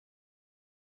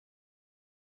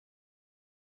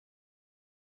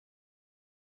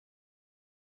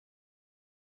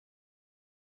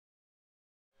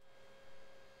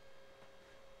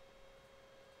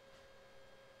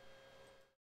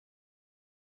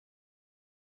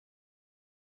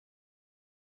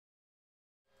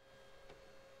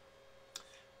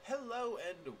Hello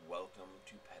and welcome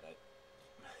to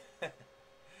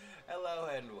Hello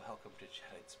and welcome to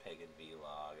Cheddite's Pagan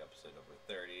Vlog, episode number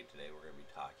 30. Today we're going to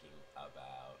be talking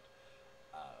about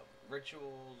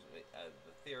rituals,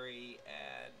 the theory,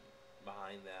 and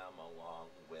behind them, along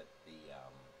with the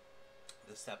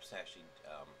steps to actually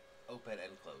open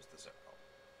and close the circle.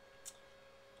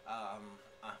 I'm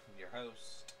your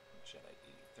host,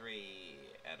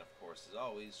 Cheddite83, and of course, as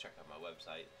always, check out my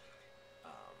website.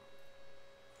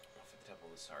 For the Temple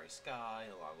of the Starry Sky,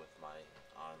 along with my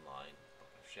online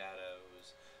Book of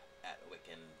Shadows at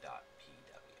wiccan.pw.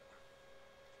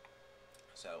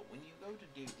 So when you go to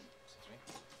do,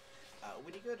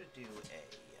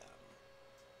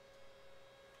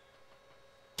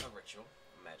 a ritual,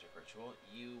 a magic ritual,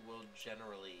 you will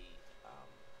generally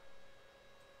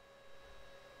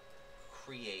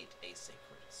create a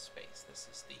sacred space. This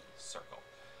is the circle.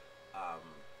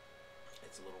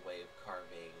 It's a little way of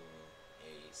carving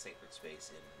a sacred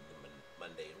space in the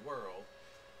mundane world.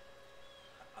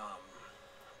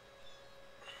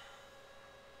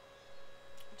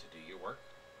 To do your work.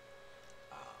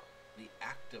 The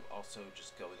act of also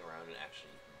just going around and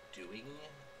actually doing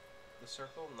the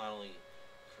circle not only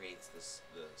creates the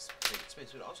sacred space,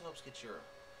 but it also helps get your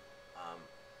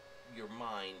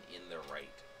mind in the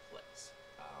right place.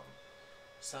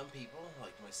 Some people,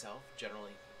 like myself,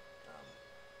 generally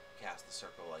cast the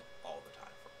circle like all the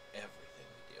time for everything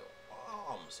we do.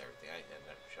 Almost everything. I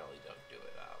generally don't do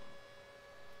it.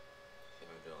 If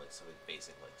I'm doing like something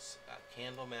basic like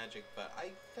candle magic, but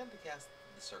I tend to cast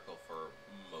the circle for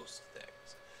most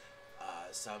things.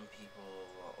 Some people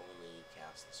only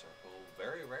cast the circle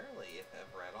very rarely, if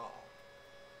ever at all.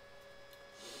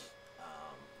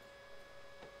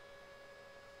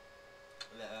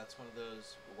 That's one of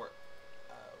those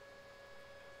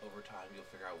over time you'll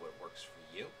figure out what works for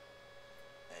you,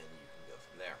 and you can go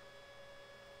from there.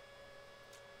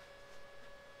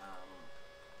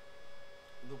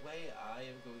 The way I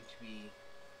am going to be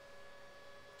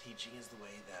teaching is the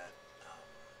way that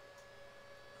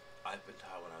I've been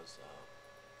taught when I was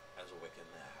as a Wiccan,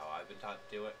 how I've been taught to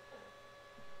do it.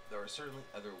 There are certainly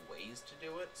other ways to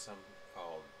do it. Some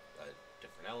call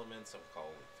different elements, some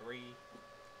call only 3.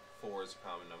 4 is a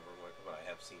common number in Wicca, but I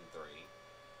have seen 3.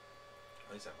 At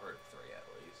least I've heard of 3 at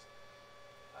least.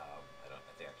 I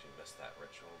think I actually missed that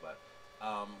ritual, but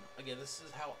again, this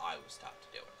is how I was taught to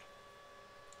do it.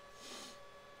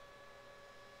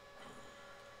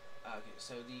 Okay,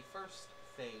 so the first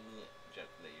thing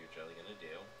that you're generally going to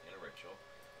do in a ritual,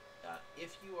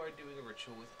 if you are doing a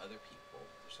ritual with other people,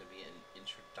 there's going to be an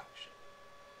introduction.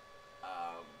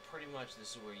 Pretty much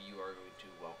this is where you are going to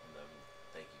welcome them.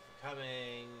 Thank you for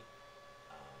coming.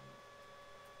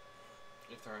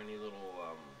 If there are any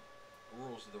little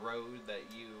rules of the road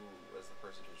that you, as the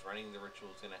person who's running the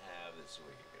ritual, is going to have, this is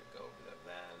where you're going to go over them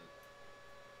then.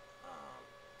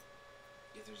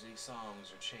 If there's any songs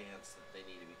or chants that they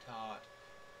need to be taught,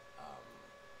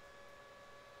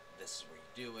 this is where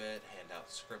you do it. Hand out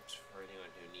scripts for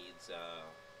anyone who needs,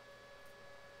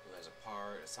 who has a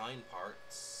part, assign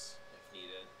parts if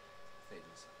needed,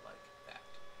 things like that.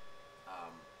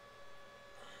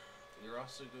 You're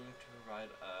also going to provide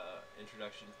an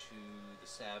introduction to the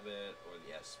Sabbat or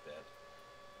the Espit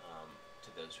to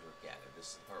those who are gathered.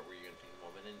 This is the part where you're going to take a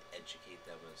moment and educate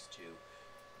them as to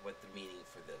what the meaning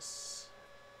for this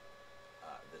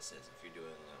is. If you're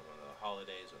doing one of the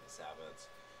holidays or the Sabbats,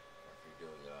 or if you're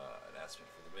doing an Espit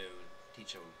for the moon,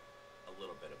 teach them a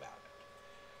little bit about it.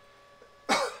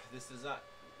 This does not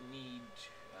need.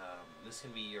 This can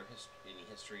be any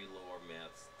history, lore,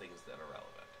 myths, things that are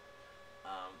relevant.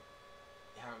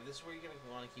 However, this is where you're going to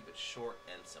want to keep it short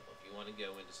and simple. If you want to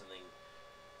go into something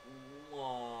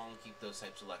long, keep those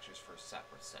types of lectures for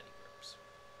separate study groups.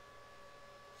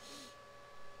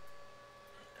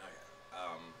 Okay.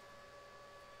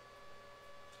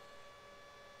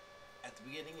 At the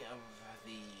beginning of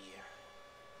the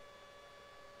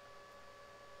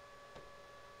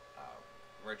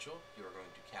ritual, you are going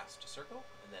to cast a circle,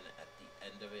 and then at the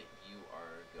end of it, you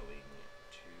are going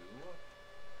to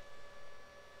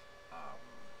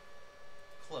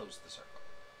close the circle.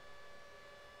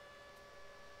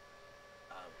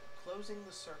 Closing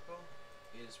the circle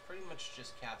is pretty much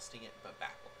just casting it, but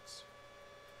backwards.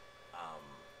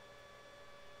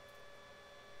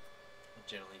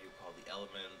 Generally, you call the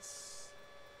elements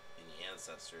and the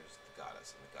ancestors the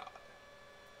goddess and the god.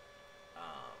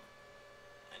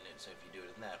 And then, so if you do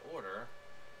it in that order,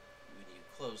 when you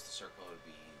close the circle, it would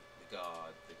be the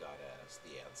god, the goddess,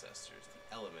 the ancestors, the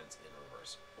elements in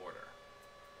reverse order.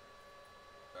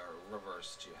 Or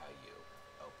reverse to how you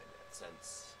open it.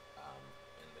 Since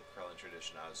in the Krellin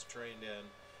tradition I was trained in,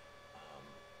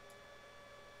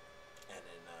 and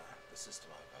in the system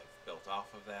I've built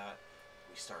off of that,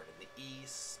 we start in the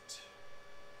east.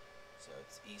 So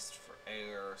it's east for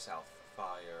air, south for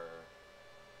fire,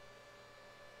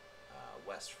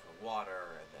 west for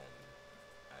water, and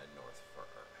then north for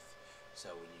earth. So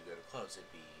when you go to close,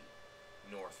 it'd be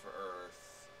north for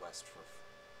earth, west for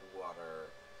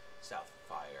water, south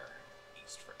for fire,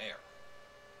 east for air.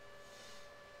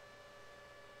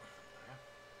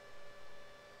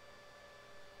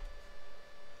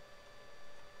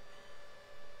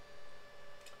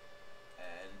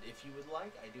 And if you would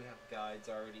like, I do have guides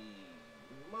already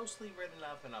mostly written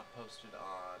up and I've posted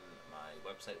on my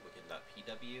website,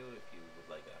 wiccan.pw. If you would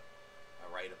like a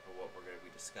write-up of what we're going to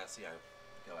be discussing, I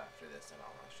go after this and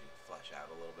I'll actually flesh out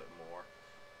a little bit more.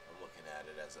 I'm looking at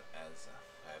it as I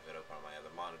have it open on my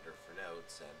other monitor for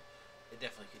notes, and it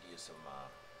definitely could use some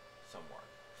work.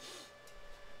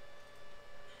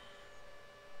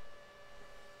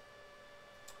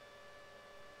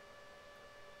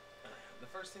 The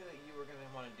first thing that you are going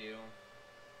to want to do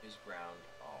is ground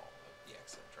all of the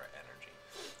Etc. energy.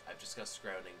 I've discussed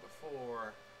grounding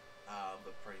before,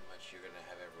 but pretty much you're going to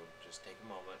have everyone just take a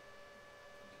moment,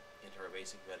 enter a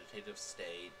basic meditative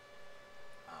state,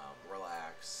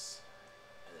 relax,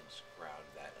 and then just ground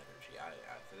that energy.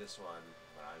 For this one,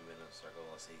 when I'm in a circle,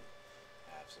 let's see,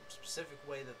 I have some specific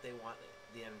way that they want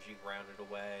the energy grounded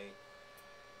away.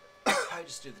 I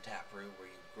just do the taproot,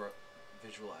 where you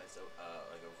visualize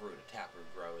like a root, a taproot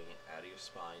growing out of your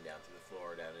spine, down through the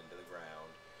floor, down into the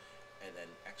ground, and then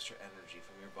extra energy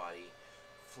from your body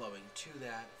flowing to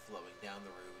that, flowing down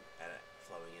the root, and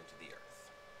flowing into the earth.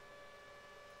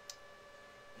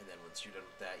 And then once you're done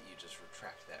with that, you just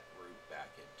retract that root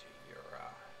back into your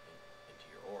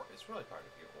aura. It's really part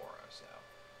of your aura, so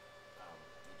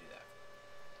you do that.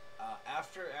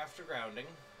 After grounding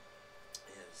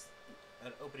is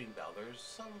an opening bell. There's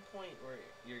some point where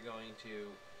you're going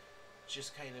to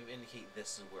just kind of indicate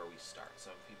this is where we start.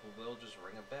 Some people will just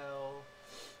ring a bell.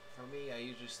 For me, I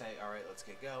usually say, all right, let's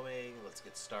get going, let's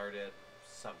get started,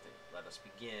 something, let us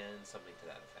begin, something to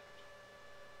that effect.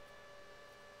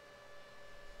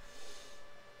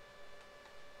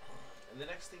 And the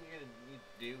next thing you're going to need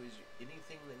to do is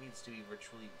anything that needs to be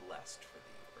ritually blessed for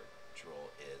the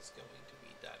ritual is going to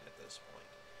be done at this point.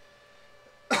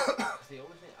 The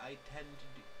only thing I tend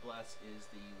to bless is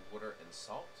the water and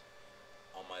salt.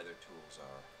 All my other tools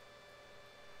are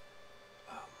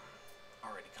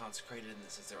already consecrated, and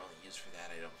since they're only used for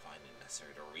that, I don't find it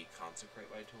necessary to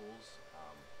reconsecrate my tools.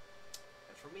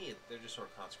 And for me, they're just sort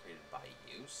of consecrated by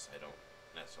use. I don't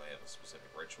necessarily have a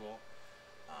specific ritual.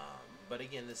 But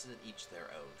again, this is each their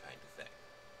own kind of thing.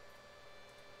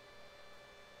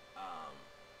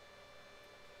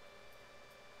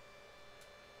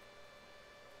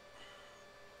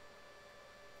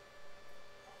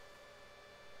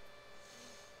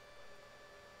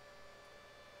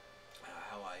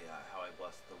 How I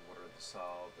bless the water and the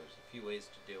salt. There's a few ways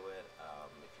to do it.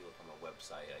 If you look on my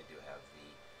website, I do have the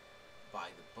by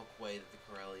the book way that the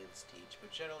Corellians teach,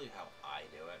 but generally how I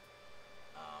do it.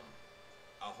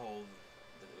 I'll hold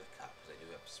the cup, because I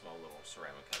do have small little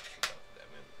ceramic cups for both of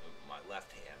them, and my left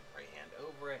hand, right hand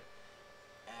over it,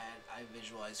 and I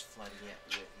visualize flooding it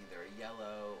with either a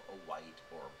yellow, a white,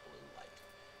 or a blue light,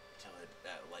 until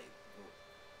that light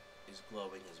is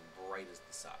glowing as bright as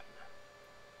the sun.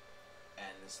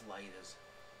 And this light is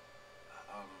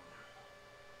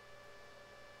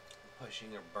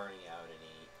pushing or burning out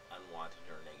any unwanted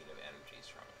or negative energies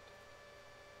from it.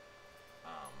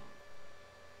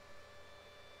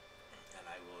 And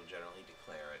I will generally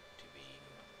declare it to be,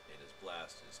 it is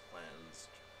blessed, it is cleansed,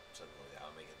 something like that.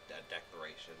 I'll make a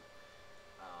declaration.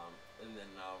 And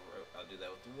then I'll do that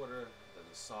with the water, then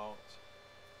the salt,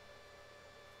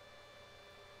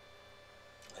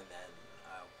 and then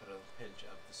I'll put a pinch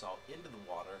of the salt into the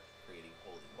water, creating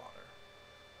holy water.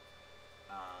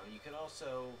 You can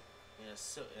also, in a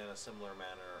similar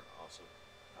manner, also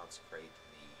consecrate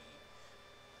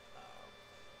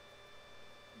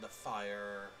the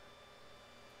fire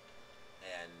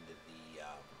and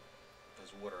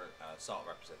because water, salt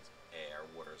represents air,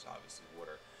 water is obviously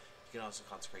water. You can also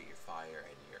consecrate your fire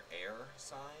and your air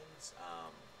signs,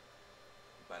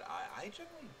 but I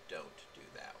generally don't do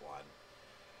that one.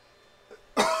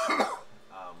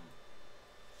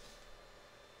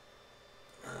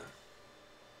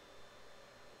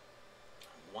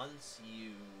 Once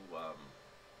you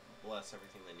bless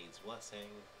everything that needs blessing,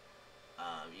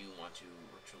 You want to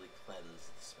ritually cleanse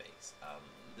the space.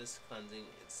 This cleansing,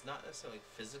 it's not necessarily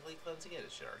physically cleansing it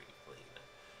should already be clean.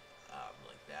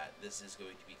 Like that. This is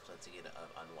going to be cleansing it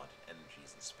of unwanted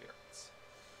energies and spirits.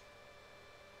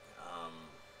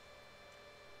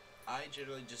 I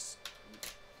generally just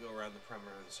go around the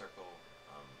perimeter of the circle,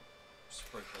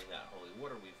 sprinkling that holy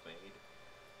water we've made,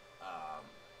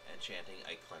 and chanting,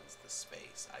 I cleanse the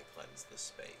space, I cleanse the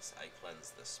space, I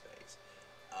cleanse the space.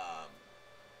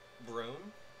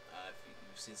 Broom, if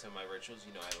you've seen some of my rituals,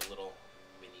 you know I have a little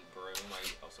mini broom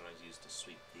I'll sometimes use to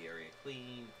sweep the area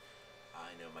clean.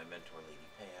 I know my mentor, Lady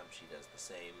Pam, she does the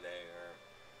same there.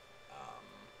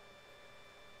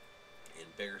 In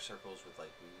bigger circles with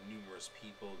like numerous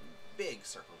people, big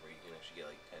circles where you can actually get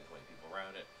like 10, 20 people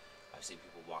around it, I've seen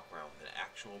people walk around with an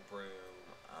actual broom.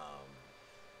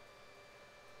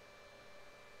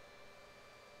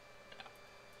 Yeah.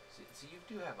 So you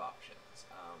do have options,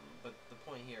 but the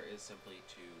point here is simply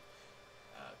to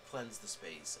cleanse the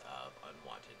space of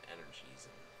unwanted energies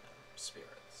and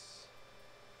spirits.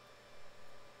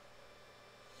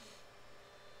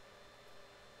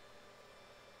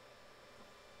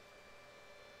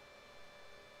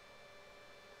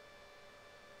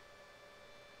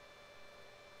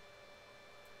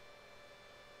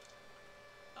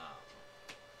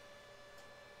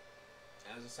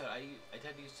 As I said, I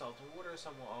tend to use salt and water.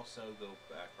 Some will also go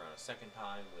back around a second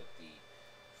time with the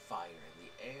fire and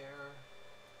the air.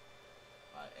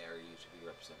 Air usually be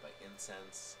represented by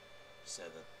incense, so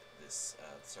that this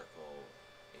circle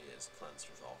is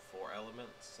cleansed with all four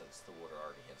elements. Since the water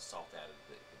already has salt added,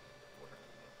 the water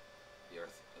and the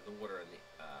earth, the water and the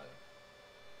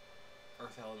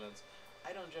earth elements. I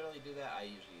don't generally do that. I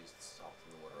usually use the salt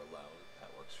and the water alone.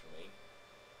 That works for me.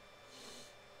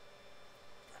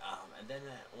 And then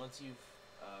once you've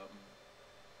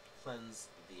cleansed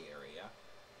the area,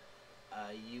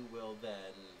 you will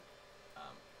then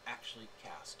actually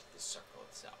cast the circle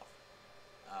itself.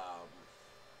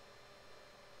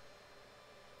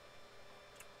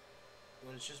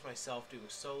 When it's just myself doing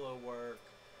solo work,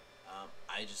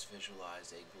 I just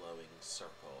visualize a glowing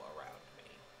circle around me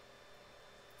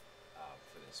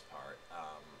for this part.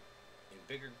 In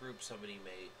bigger groups, somebody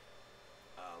may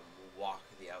walk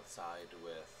the outside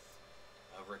with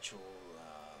a ritual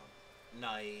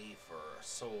knife or a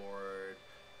sword.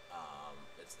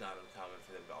 It's not uncommon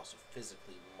for them to also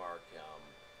physically mark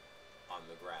on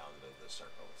the ground of the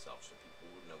circle itself, so people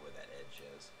would know where that edge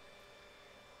is.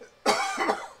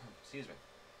 Excuse me.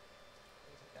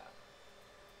 Things like that.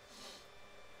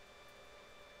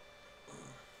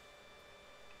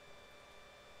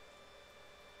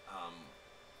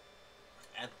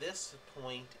 At this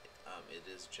point, it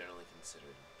is generally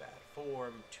considered bad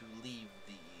form to leave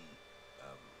the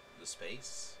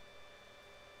space,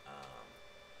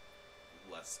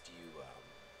 lest you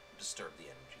disturb the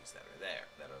energies that are there,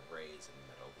 that are raised and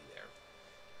that'll be there.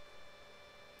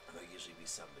 And there'll usually be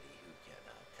somebody who can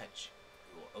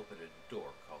who will open a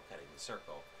door called cutting the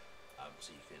circle,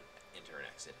 so you can enter and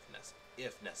exit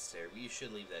if necessary. But you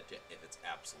should leave that if it's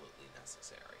absolutely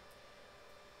necessary.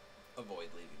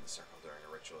 Avoid leaving the circle during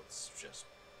a ritual. It's just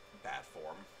bad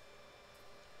form.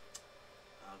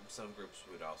 Some groups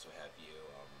would also have you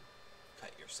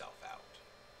cut yourself out.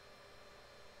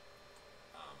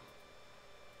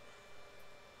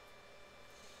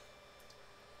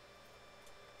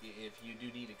 If you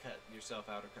do need to cut yourself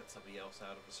out or cut somebody else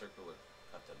out of a circle or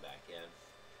cut them back in,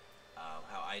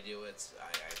 how I do it,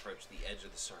 I approach the edge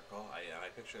of the circle. I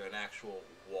picture an actual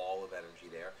wall of energy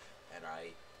there, and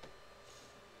I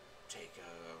take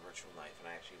a ritual knife and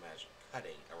I actually imagine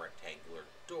cutting a rectangular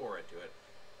door into it,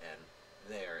 and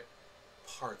there it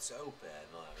parts open,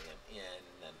 allowing it in,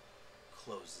 and then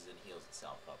closes and heals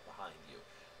itself up behind you.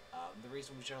 The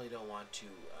reason we generally don't want to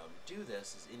do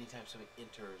this is anytime somebody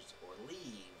enters or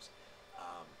leaves,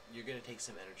 you're going to take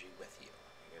some energy with you.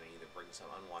 You're going to either bring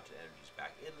some unwanted energies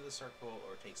back into the circle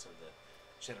or take some of the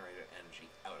generator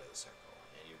energy out of the circle,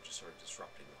 and you're just sort of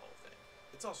disrupting the whole thing.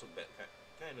 It's also been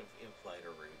kind of impolite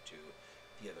or rude to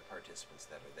the other participants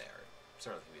that are there. It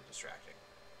certainly can be distracting.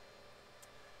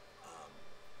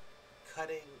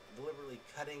 Deliberately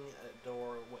cutting a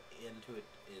door into it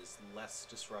is less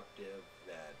disruptive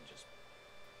than just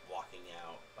walking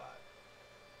out, but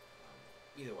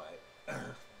either way,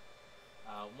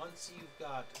 once you've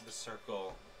got the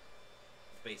circle,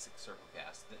 basic circle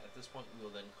cast, at this point we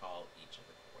will then call each of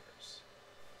the quarters.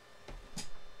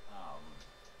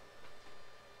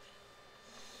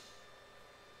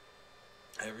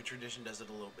 Every tradition does it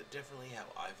a little bit differently. How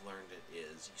I've learned it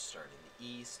is you start in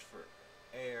the east for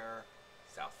air,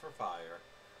 south for fire,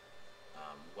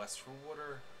 west for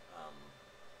water,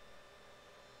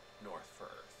 north for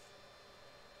Earth.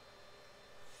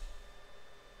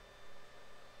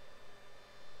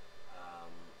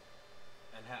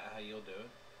 And how you'll do it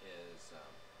is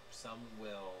some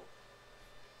will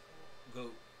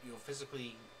go. You'll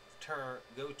physically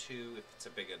go to, if it's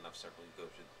a big enough circle, you go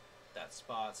to that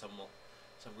spot. Some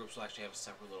groups will actually have a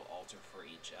separate little altar for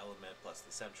each element, plus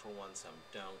the central one. Some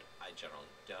don't. I generally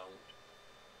don't.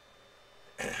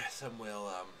 Some will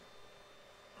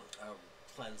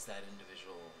cleanse that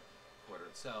individual quarter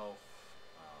itself.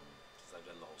 Since I've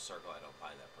done the whole circle, I don't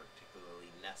find that particularly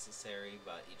necessary,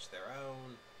 but each their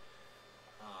own.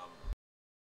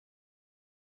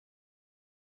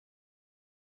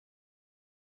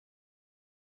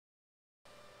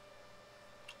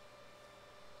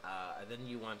 And then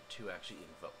you want to actually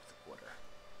invoke the quarter.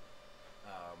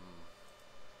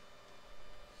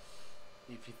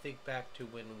 If you think back to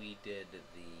when we did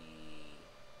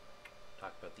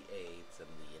talk about the aids and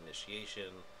the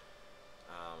initiation,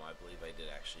 I believe I did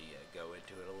actually go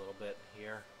into it a little bit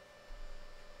here.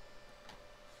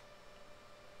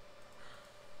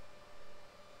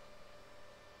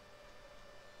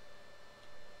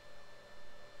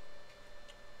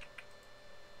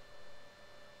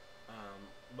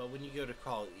 But when you go to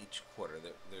call each quarter,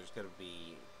 there's going to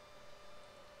be,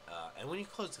 and when you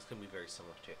close, it's going to be very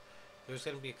similar too. There's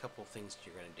going to be a couple of things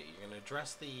you're going to do. You're going to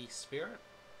address the spirit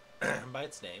by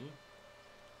its name,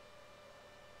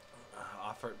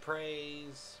 offer it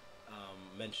praise,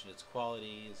 mention its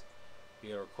qualities,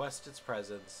 you're going to request its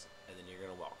presence, and then you're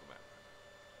going to welcome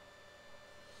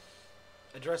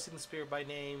it. Addressing the spirit by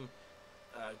name,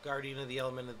 guardian of the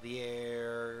element of the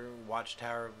air,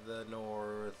 watchtower of the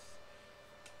north,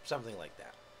 something like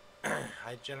that. A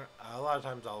lot of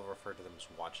times I'll refer to them as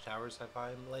watchtowers, I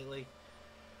find lately.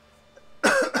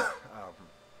 And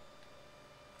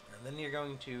then you're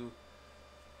going to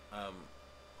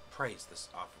praise this,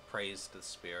 offer praise to the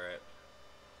spirit.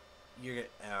 You're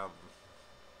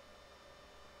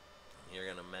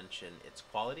going to mention its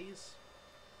qualities.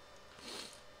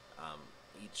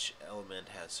 Each element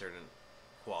has certain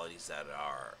qualities that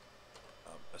are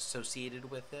associated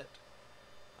with it.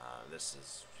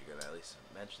 You're going to at least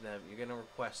mention them. You're going to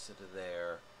request it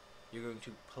there. You're going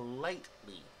to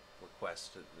politely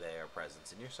request their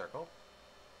presence in your circle.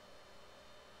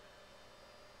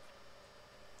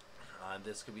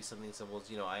 This could be something simple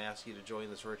as, I ask you to join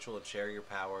this ritual and share your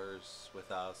powers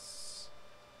with us.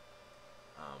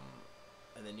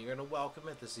 And then you're going to welcome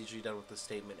it. This is usually done with the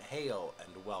statement, hail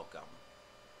and welcome.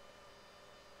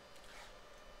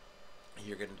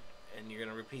 You're going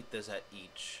to repeat this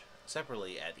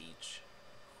separately at each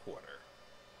quarter,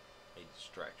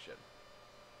 each direction.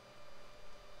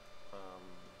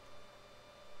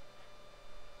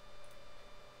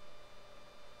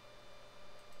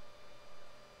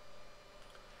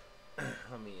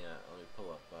 Let me pull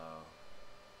up one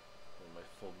of my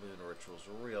full moon rituals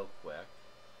real quick,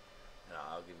 and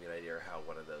I'll give you an idea of how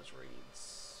one of those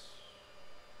reads.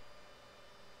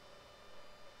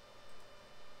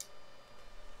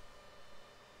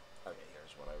 Okay,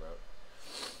 here's what I wrote.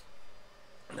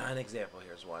 Now, an example,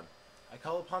 here's one. I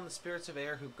call upon the spirits of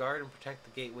air who guard and protect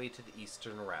the gateway to the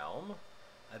eastern realm.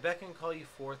 I beckon and call you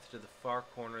forth to the far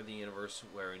corner of the universe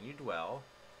wherein you dwell.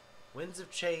 Winds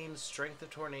of change, strength of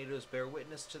tornadoes, bear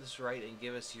witness to this right and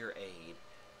give us your aid.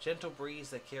 Gentle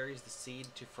breeze that carries the seed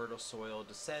to fertile soil,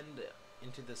 descend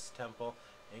into this temple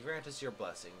and grant us your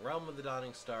blessing. Realm of the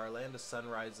dawning star, land of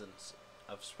sunrise and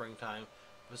of springtime,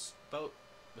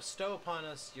 bestow upon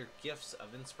us your gifts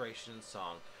of inspiration and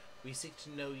song. We seek to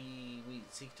know ye, we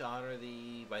seek to honor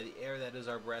thee. By the air that is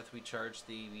our breath, we charge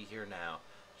thee, we hear now.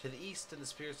 To the east and the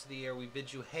spirits of the air, we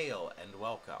bid you hail and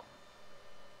welcome.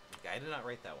 Okay, I did not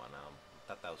write that one. I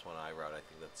thought that was one I wrote. I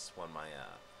think that's one my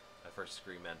first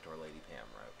Screen mentor, Lady Pam,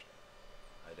 wrote.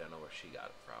 I don't know where she got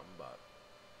it from, but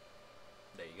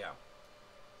there you go.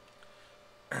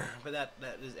 But that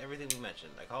is everything we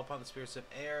mentioned. I call upon the spirits of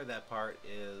air. That part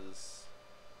is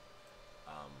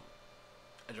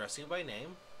addressing it by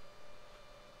name.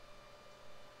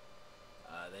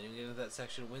 Then you get into that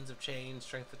section, winds of change,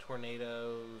 strength of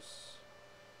tornadoes.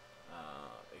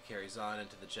 It carries on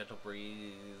into the gentle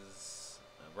breeze,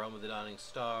 realm of the dawning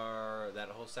star. That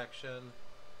whole section,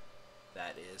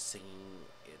 that is singing.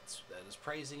 That is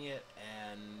praising it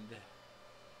and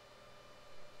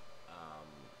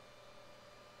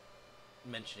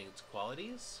mentioning its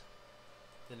qualities.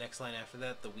 The next line after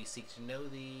that, the we seek to know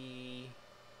thee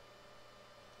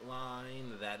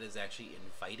line, that is actually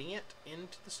inviting it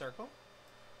into the circle.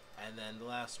 And then the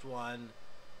last one,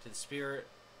 to the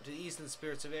east and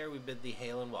spirits of air, we bid thee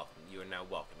hail and welcome. You are now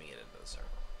welcoming it into the circle.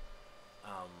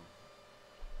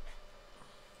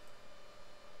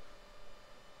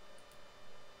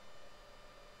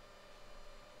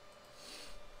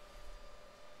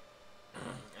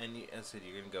 as I said,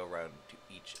 you're going to go around to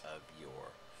each of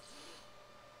your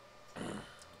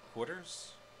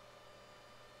quarters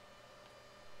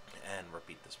and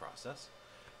repeat this process.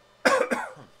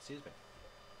 Excuse me.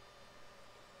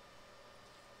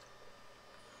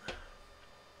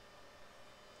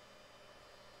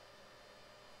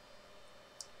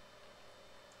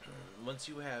 Once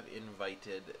you have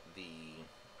invited the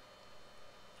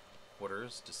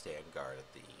quarters to stand guard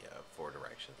at the four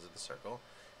directions of the circle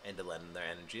and to lend their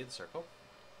energy to the circle,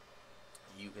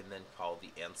 you can then call the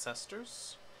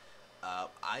ancestors.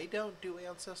 I don't do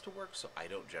ancestor work, so I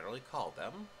don't generally call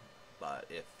them, but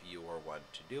if you are one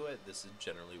to do it, this is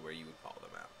generally where you would call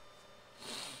them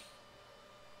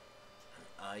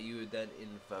out. You would then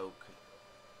invoke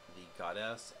the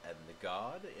goddess and the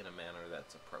god in a manner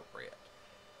that's appropriate.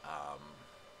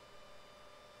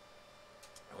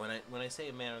 When I say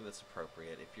a manner that's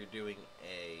appropriate, if you're doing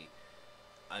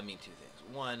I mean two things.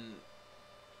 One,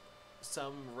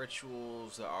 some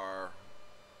rituals are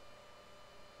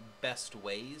best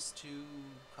ways to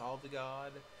call the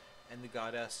god and the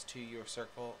goddess to your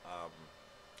circle,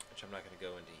 which I'm not going to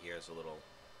go into here, is a little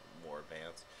more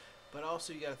advanced. But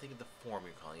also, you got to think of the form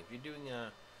you're calling. If you're doing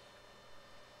a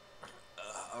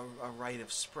rite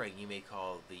of spring, you may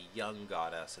call the young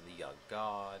goddess and the young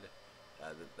god,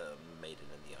 the maiden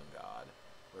and the young god.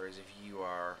 Whereas if you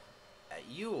are at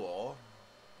Yule,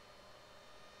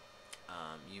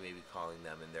 you may be calling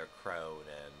them in their crone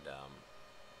and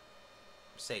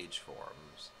sage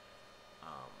forms.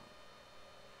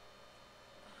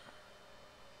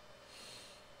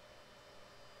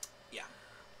 Yeah.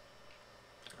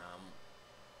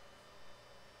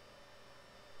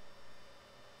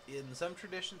 In some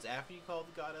traditions, after you call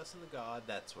the goddess and the god,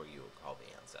 that's where you would call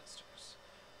the ancestors.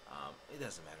 It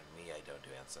doesn't matter to me. I don't do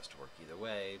ancestor work either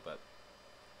way, but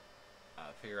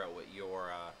figure out what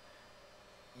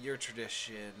your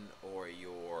tradition or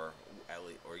your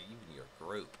or even your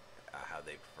group how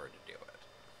they prefer to do it.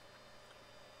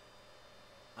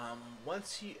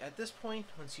 Once you've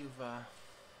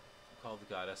called the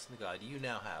goddess and the god, you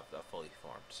now have a fully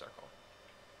formed circle,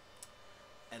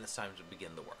 and it's time to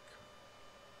begin the work.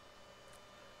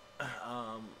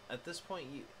 At this point,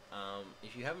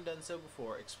 if you haven't done so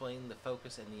before, explain the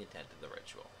focus and the intent of the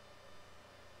ritual,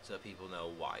 so people know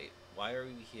why are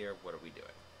we here, what are we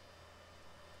doing.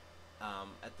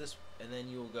 And then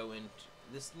you'll go into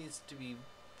this. Needs to be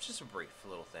just a brief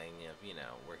little thing.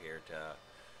 We're here to.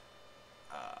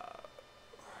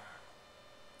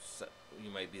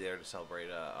 You might be there to celebrate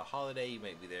a holiday. You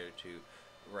might be there to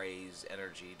raise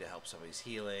energy to help somebody's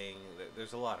healing.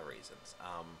 There's a lot of reasons.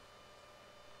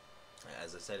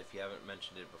 As I said, if you haven't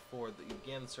mentioned it before that you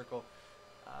began the circle,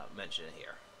 mention it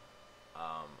here.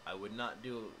 I would not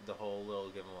do the whole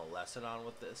give them a lesson on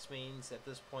what this means at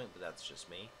this point, but that's just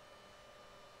me.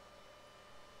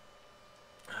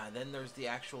 Then there's the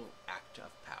actual act of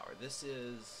power. This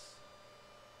is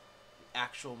the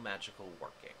actual magical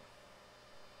working.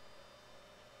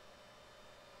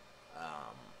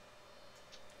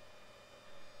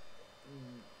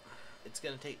 It's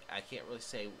going to take, I can't really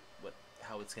say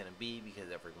how it's going to be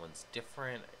because everyone's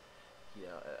different.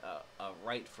 A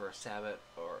rite for a Sabbat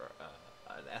or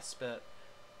an Esbit,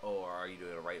 or are you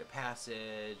doing a rite of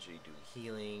passage? Are you doing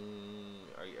healing?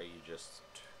 Are you just...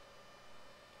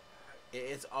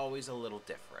 It's always a little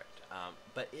different.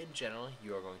 But in general,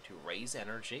 you are going to raise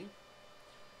energy.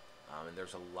 And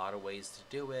there's a lot of ways to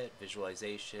do it.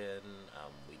 Visualization,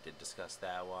 we did discuss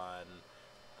that one.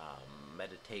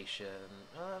 Meditation,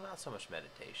 not so much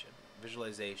meditation.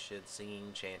 Visualization,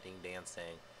 singing, chanting,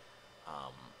 dancing.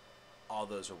 All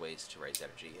those are ways to raise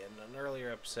energy. In an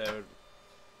earlier episode,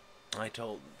 I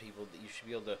told people that you should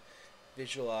be able to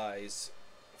visualize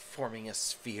forming a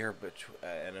sphere,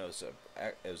 and it was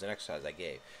an exercise I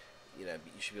gave. You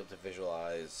should be able to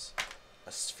visualize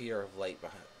a sphere of light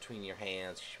between your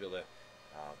hands. You should be able to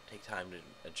take time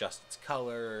to adjust its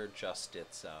color, adjust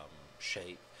its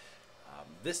shape.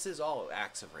 This is all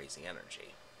acts of raising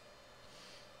energy.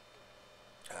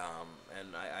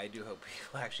 And I do hope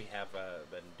people actually have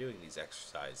been doing these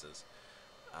exercises.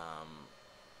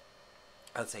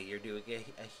 I'd say you're doing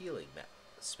a healing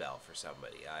spell for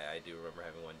somebody. I do remember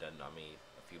having one done on me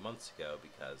a few months ago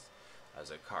because I was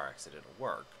in a car accident at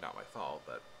work. Not my fault,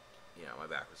 but my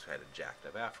back was kind of jacked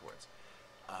up afterwards.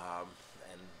 I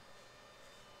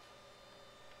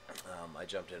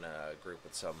jumped in a group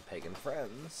with some pagan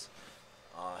friends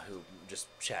who just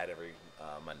chat every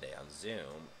Monday on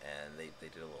Zoom, and they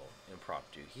did a little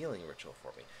impromptu healing ritual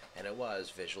for me. And it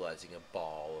was visualizing a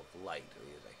ball of light.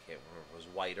 I can't remember if it was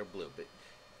white or blue, but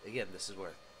again, this is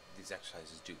where these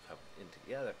exercises do come in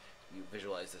together. You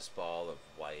visualize this ball of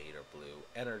white or blue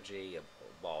energy, a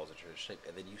balls that are shaped,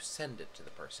 and then you send it to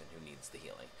the person who needs the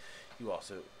healing. You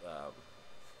also,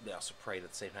 they also prayed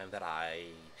at the same time that I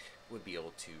would be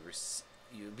able to,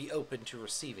 you'd be open to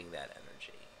receiving that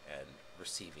energy and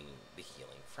receiving the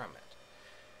healing from it.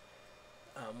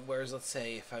 Whereas, let's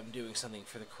say, if I'm doing something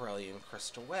for the Corellian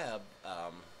Crystal Web,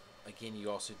 again, you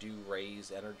also do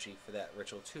raise energy for that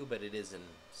ritual too, but it is in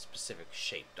specific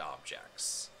shaped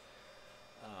objects.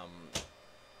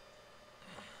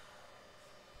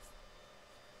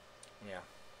 Yeah.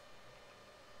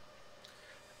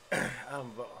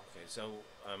 Okay, so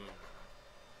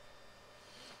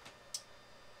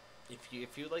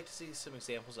if you'd like to see some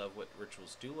examples of what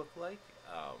rituals do look like,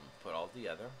 put all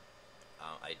together.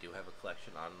 I do have a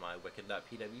collection on my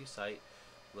Wiccan.pw site.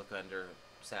 Look under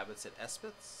Sabbats and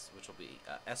Esbats, which will be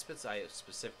Esbats. I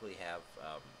specifically have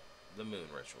the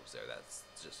moon rituals there. That's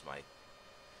just my.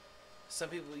 Some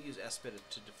people use Esbat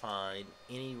to define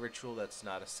any ritual that's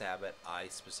not a Sabbat. I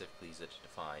specifically use it to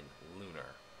define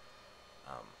lunar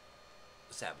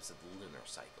Sabbats of the lunar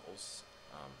cycles,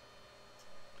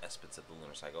 Esbats of the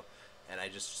lunar cycle, and I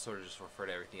just sort of just refer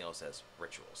to everything else as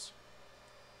rituals.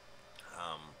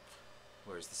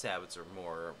 Whereas the Sabbats are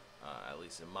more, at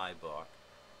least in my book,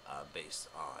 based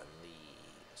on the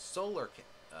solar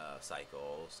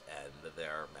cycles and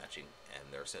their matching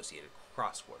and their associated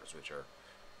cross quarters, which are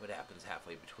what happens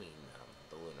halfway between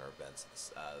the lunar events,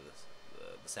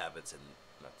 the Sabbats and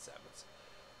not the Sabbats,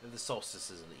 the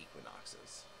solstices and the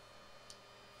equinoxes.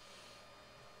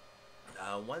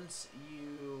 Once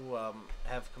you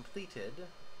have completed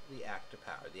the act of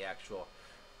power, the actual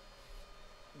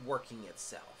working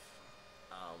itself,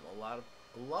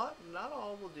 not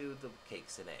all will do the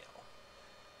cakes and ale.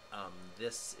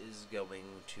 This is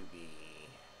going to be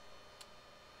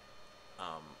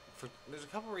there's a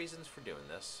couple reasons for doing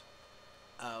this.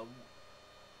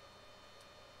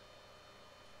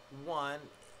 One,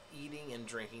 eating and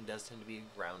drinking does tend to be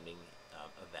a grounding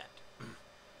event.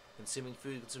 Consuming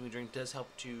food, consuming drink does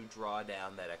help to draw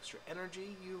down that extra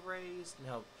energy you raised and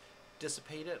help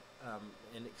dissipate it.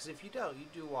 And because if you don't, you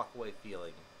do walk away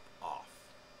feeling off.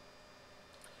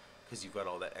 Because you've got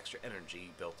all that extra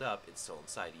energy built up, it's still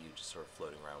inside of you, just sort of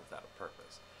floating around without a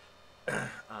purpose.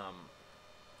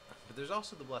 But there's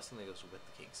also the blessing that goes with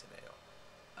the cakes and ale.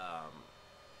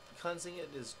 Cleansing it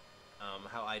is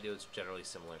how I do. It's generally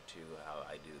similar to how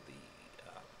I do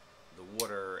the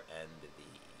water and the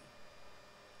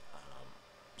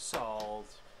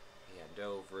salt. Hand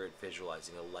over it,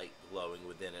 visualizing a light glowing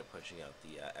within it, pushing out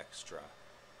the extra,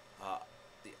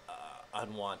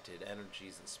 unwanted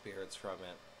energies and spirits from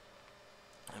it.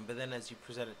 But then, as you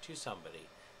present it to somebody,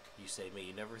 you say, "May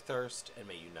you never thirst, and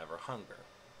may you never hunger,"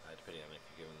 depending on if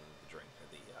you're giving them the drink or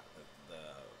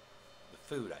the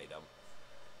food item.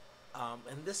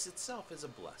 And this itself is a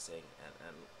blessing,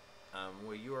 and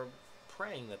where you are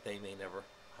praying that they may never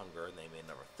hunger and they may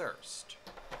never thirst.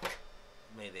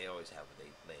 May they always have what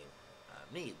they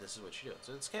need. This is what you do.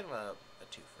 So it's kind of a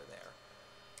twofer there.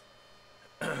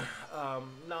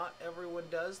 Not everyone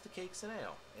does the cakes and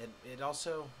ale. It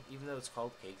also, even though it's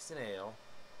called cakes and ale,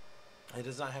 it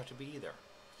does not have to be either.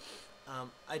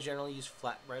 I generally use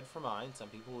flatbread for mine. Some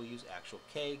people will use actual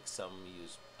cakes. Some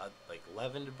use like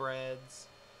leavened breads.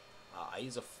 I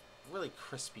use a really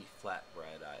crispy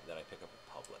flatbread that I pick up at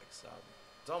Publix.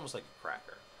 It's almost like a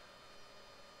cracker.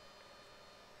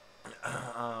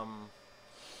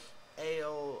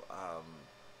 Ale,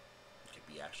 it could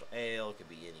be actual ale, it could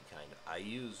be any kind. I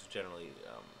use generally,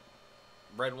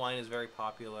 red wine is very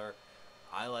popular.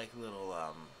 I like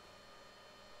little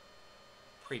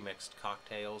pre-mixed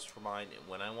cocktails for mine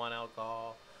when I want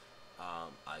alcohol.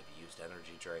 I've used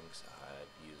energy drinks,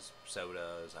 I've used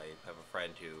sodas. I have a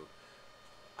friend who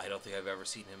I don't think I've ever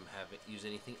seen him use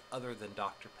anything other than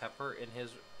Dr. Pepper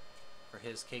for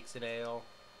his cakes and ale.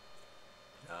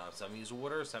 Some use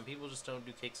water. Some people just don't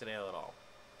do cakes and ale at all.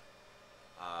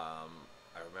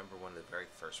 I remember one of the very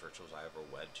first rituals I ever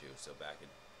went to. So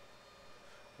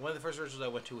one of the first rituals I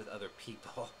went to with other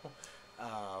people.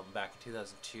 Back in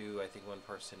 2002, I think one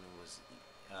person was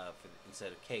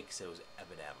instead of cakes, it was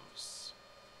M&Ms,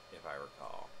 if I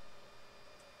recall.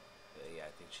 Yeah,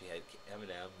 I think she had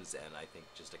M&Ms and I think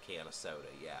just a can of soda.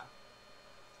 Yeah.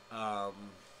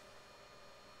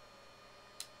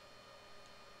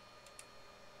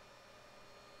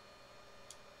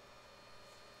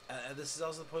 This is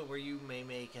also the point where you may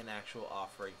make an actual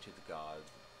offering to the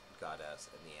goddess,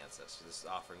 and the ancestor. This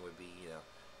offering would be,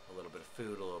 a little bit of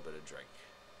food, a little bit of drink.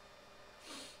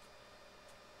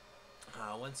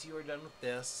 Once you are done with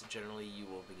this, generally you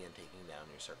will begin taking down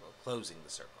your circle, closing the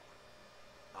circle.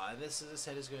 And this, as I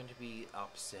said, is going to be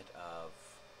opposite of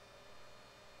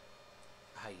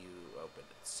how you opened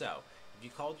it. So, if you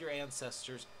called your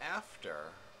ancestors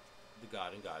after the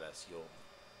god and goddess, you'll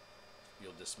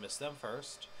dismiss them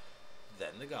first,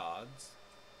 then the gods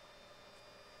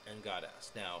and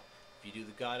goddess. Now, if you do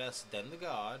the goddess, then the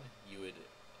god, you would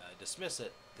dismiss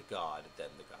it, the god, then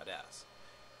the goddess.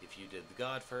 If you did the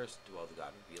god first, well, the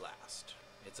god would be last.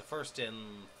 It's a first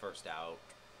in, first out.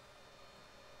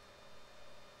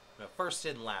 No, first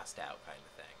in, last out kind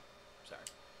of thing. Sorry.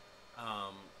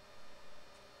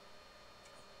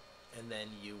 And then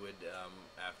you would,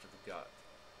 after the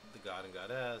god and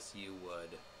goddess, you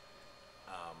would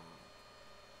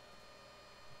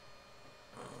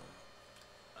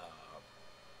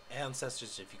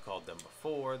ancestors, if you called them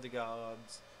before the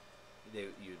gods,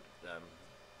 you'd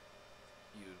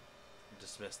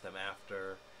dismiss them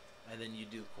after, and then you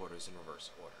do quarters in reverse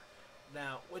order.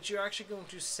 Now, what you're actually going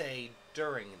to say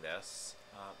during this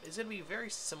is going to be very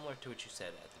similar to what you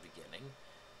said at the beginning,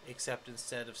 except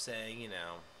instead of saying, let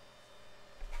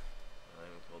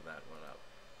me pull that one up.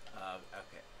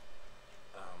 Okay.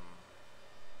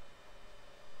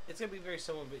 It's going to be very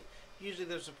similar, but usually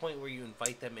there's a point where you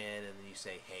invite them in and then you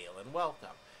say, hail and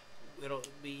welcome. It'll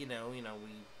be, we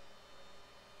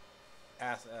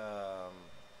ask,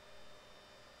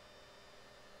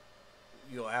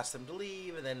 you'll ask them to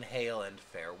leave, and then hail and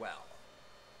farewell.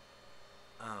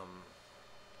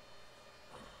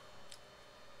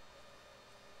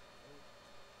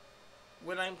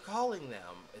 When I'm calling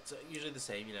them, it's usually the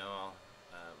same. I'll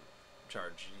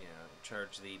charge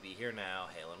the be here now,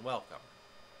 hail and welcome.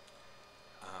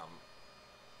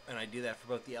 And I do that for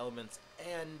both the elements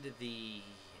and the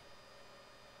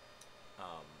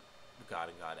god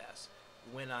and goddess.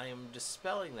 When I am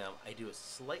dispelling them, I do it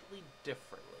slightly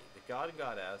differently. The god and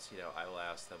goddess, I will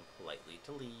ask them politely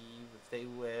to leave if they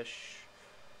wish.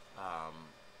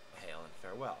 Hail and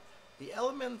farewell. The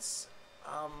elements,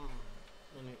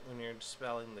 when you're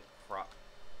dispelling the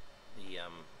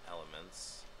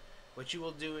elements, what you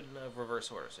will do in a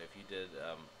reverse order. So if you did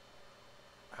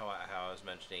how I was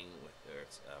mentioning with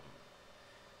it's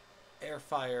air,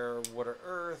 fire, water,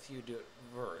 earth, you do it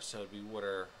reverse. So it'd be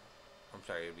water. I'm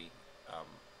sorry, it'd be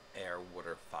air,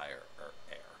 water, fire, or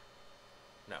air.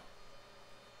 No,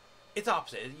 it's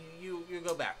opposite. You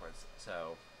go backwards.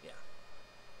 So yeah.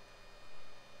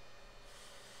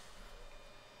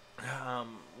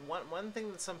 One thing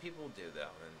that some people do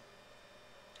though,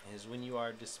 is when you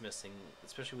are dismissing,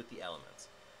 especially with the elements,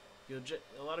 a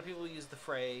lot of people use the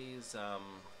phrase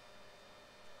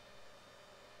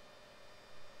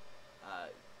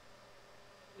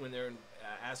when they're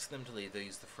asking them to leave. They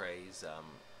use the phrase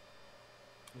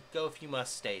 "Go if you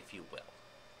must, stay if you will,"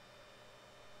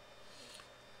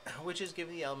 which is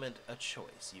giving the element a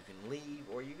choice. You can leave,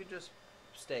 or you can just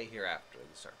stay here after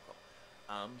the circle.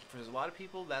 For a lot of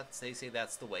people, they say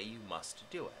that's the way you must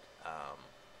do it.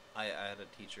 I had a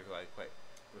teacher who I quite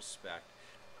respect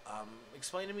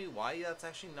explain to me why that's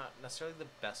actually not necessarily the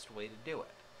best way to do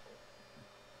it.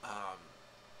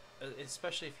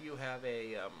 Especially if you have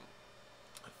a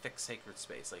fixed sacred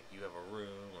space, like you have a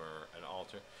room or an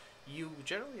altar, you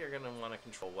generally are going to want to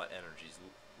control what energies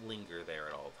linger there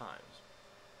at all times.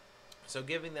 So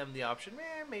giving them the option,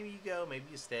 maybe you go, maybe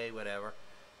you stay, whatever,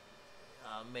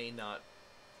 may not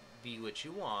be what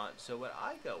you want. So what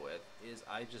I go with is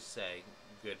I just say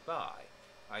goodbye.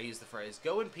 I use the phrase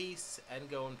 "go in peace" and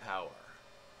 "go in power."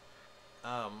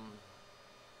 And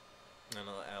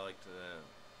I like to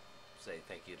say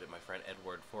thank you to my friend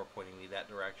Edward for pointing me that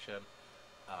direction.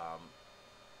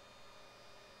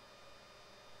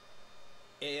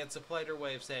 It's a politer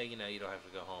way of saying, you don't have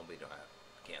to go home, but you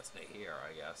can't stay here,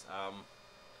 I guess.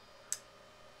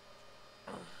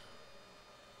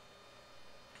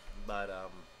 But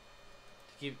to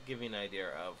give you an idea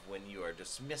of when you are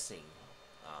dismissing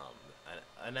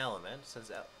an element,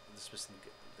 since dismissing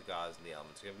the gods and the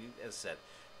elements, as I said,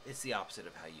 it's the opposite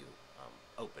of how you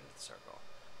opened the circle.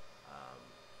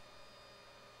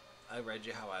 I read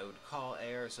you how I would call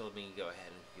air, so let me go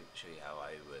ahead and show you how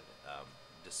I would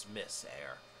dismiss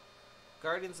air.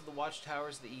 Guardians of the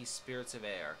watchtowers of the east, spirits of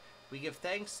air, we give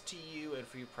thanks to you and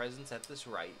for your presence at this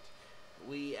rite.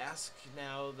 We ask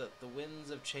now that the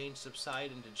winds of change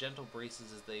subside into gentle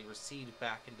breezes as they recede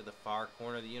back into the far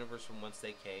corner of the universe from whence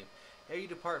they came, ere you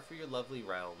depart for your lovely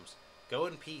realms. Go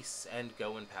in peace and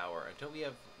go in power. Until we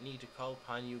have need to call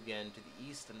upon you again to the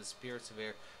east and the spirits of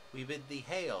air, we bid thee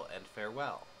hail and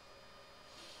farewell.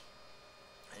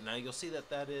 And now you'll see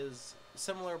that is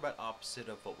similar but opposite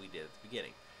of what we did at the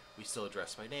beginning. We still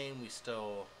address by name, we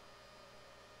still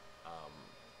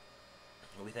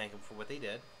we thank them for what they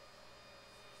did.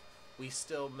 we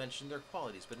still mention their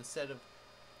qualities, but instead of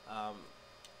um,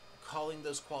 calling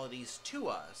those qualities to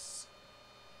us,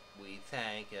 we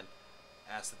thank and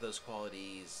ask that those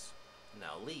qualities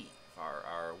now leave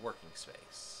our working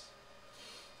space.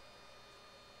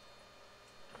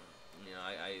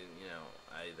 I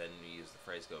then use the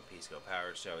phrase "go in peace, go in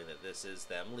power," showing that this is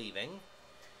them leaving,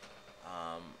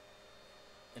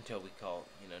 until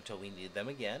we need them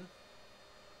again,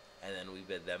 and then we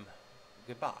bid them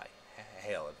goodbye,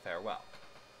 hail and farewell.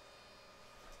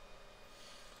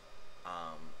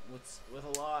 With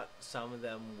a lot, some of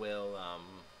them will,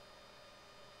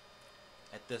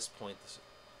 at this point,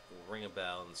 will ring a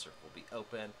bell and the circle will be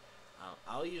open.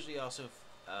 I'll usually also,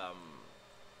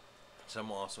 some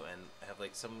will also have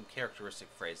like some characteristic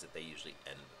phrase that they usually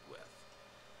end with.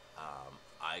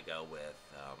 I go with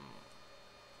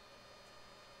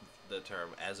the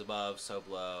term "as above, so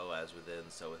below, as within,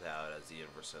 so without, as the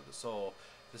universe, so the soul.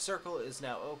 The circle is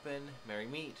now open. Merry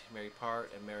meet, merry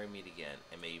part, and merry meet again,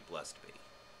 and may you blessed be."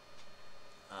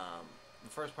 The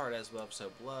first part, "as above, so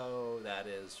below," that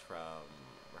is from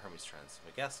Hermes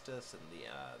Trismegistus and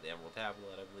the Emerald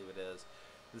Tablet, I believe it is.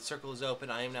 The circle is open.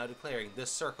 I am now declaring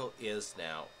this circle is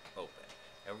now open.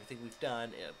 Everything we've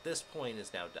done at this point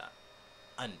is now done,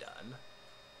 undone.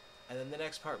 And then the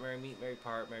next part, merry meet, merry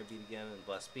part, merry meet again, and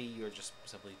blessed be. You're just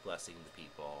simply blessing the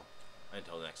people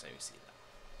until the next time you see them.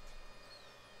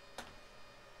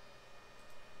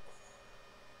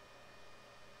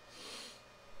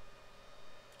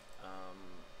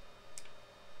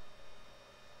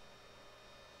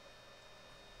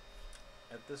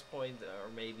 At this point, or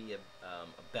maybe a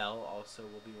bell also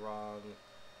will be wrong,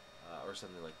 or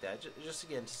something like that. Just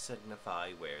again to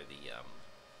signify where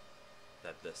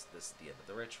that this is the end of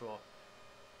the ritual.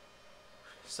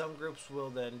 Some groups will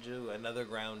then do another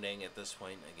grounding at this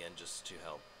point, again, just to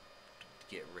help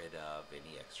get rid of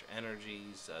any extra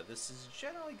energies. This is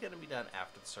generally going to be done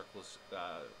after the circle is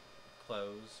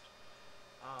closed.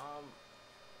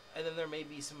 And then there may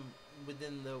be some,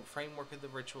 within the framework of the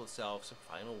ritual itself, some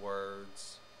final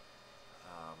words.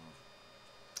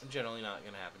 Generally not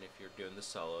going to happen if you're doing this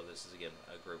solo. This is, again,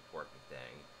 a group working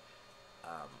thing.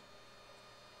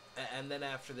 And then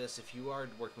after this, if you are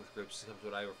working with groups, comes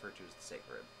what I refer to as the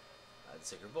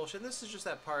sacred bullshit. And this is just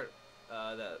that part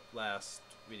that lasts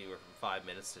anywhere from 5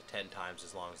 minutes to 10 times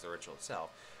as long as the ritual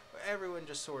itself, where everyone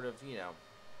just sort of,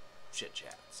 chit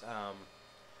chats. And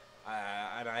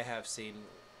I have seen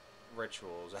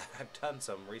rituals. I've done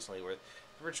some recently where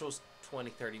the ritual's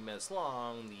 20-30 minutes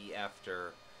long. The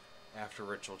after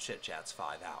ritual chit chat's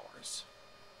 5 hours.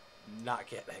 Not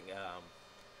kidding.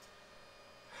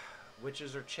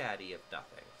 Witches are chatty if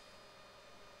nothing.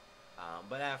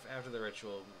 But after the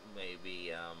ritual,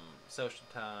 maybe social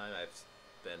time. I've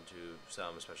been to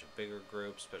some, especially bigger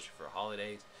groups, especially for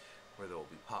holidays, where there will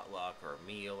be potluck or a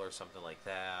meal or something like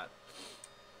that.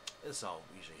 This all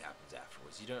usually happens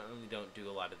afterwards. You don't do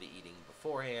a lot of the eating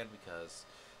beforehand because,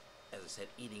 as I said,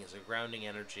 eating is a grounding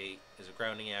energy, is a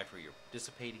grounding act where you're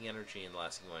dissipating energy, and the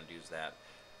last thing you want to do is that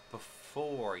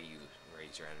before you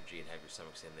raise your energy and have your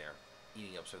stomachs in there,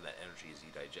 eating up some of that energy as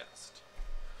you digest.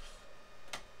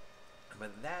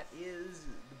 But that is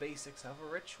the basics of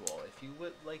a ritual. If you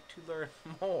would like to learn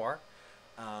more,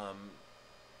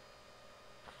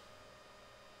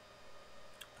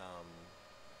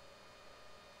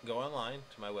 go online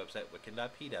to my website,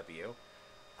 wiccan.pw.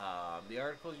 The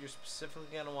articles you're specifically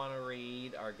going to want to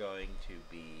read are going to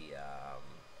be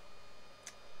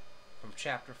from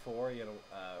Chapter 4,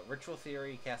 Ritual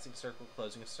Theory, Casting Circle,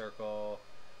 Closing a Circle.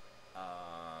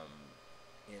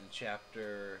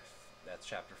 That's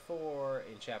Chapter 4.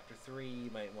 In Chapter 3,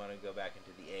 you might want to go back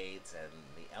into the aids and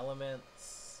the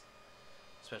elements,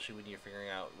 especially when you're figuring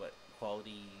out what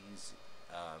qualities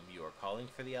you are calling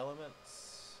for the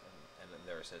elements and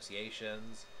their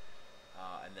associations.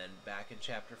 And then back in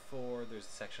Chapter 4, there's a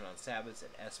section on Sabbats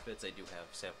and Esbats. I do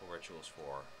have sample rituals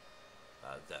for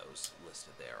those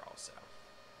listed there also.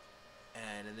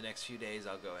 And in the next few days,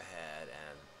 I'll go ahead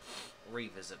and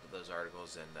revisit those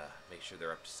articles and make sure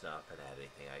they're up to snuff and add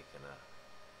anything I can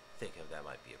think of that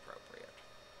might be appropriate.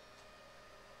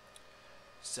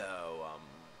 So,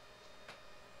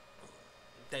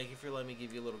 thank you for letting me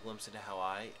give you a little glimpse into how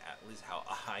I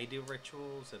do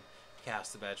rituals and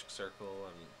cast the magic circle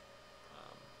and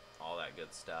all that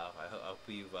good stuff. I hope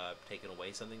you've taken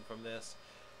away something from this.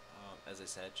 As I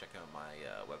said, check out my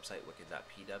website,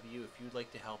 wiccan.pw, if you'd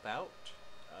like to help out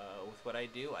with what I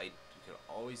do. You can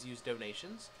always use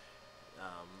donations.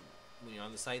 When you're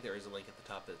on the site, there is a link at the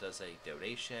top that does a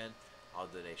donation. All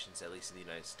donations, at least in the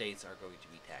United States, are going to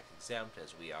be tax exempt,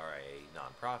 as we are a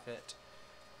non-profit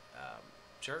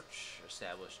church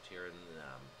established here in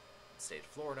the state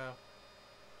of Florida.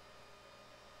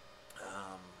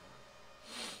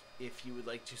 If you would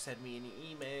like to send me any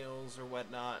emails or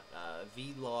whatnot,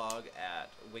 vlog at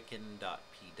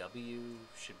wiccan.pw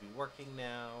should be working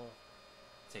now.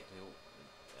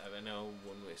 I know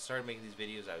when we started making these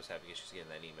videos, I was having issues getting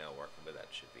that email working, but that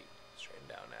should be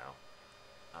straightened out now.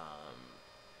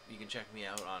 You can check me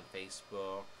out on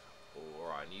Facebook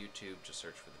or on YouTube. Just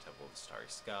search for the Temple of the Starry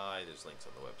Sky. There's links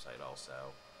on the website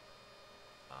also.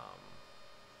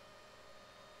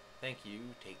 Thank you.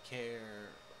 Take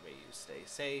care. May you stay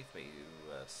safe. May you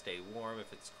stay warm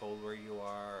if it's cold where you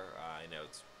are. I know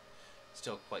it's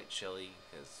still quite chilly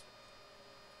because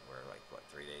we're like, what,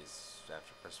 3 days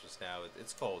after Christmas now?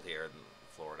 It's cold here in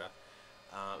Florida.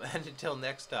 And until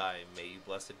next time, may you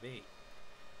blessed be.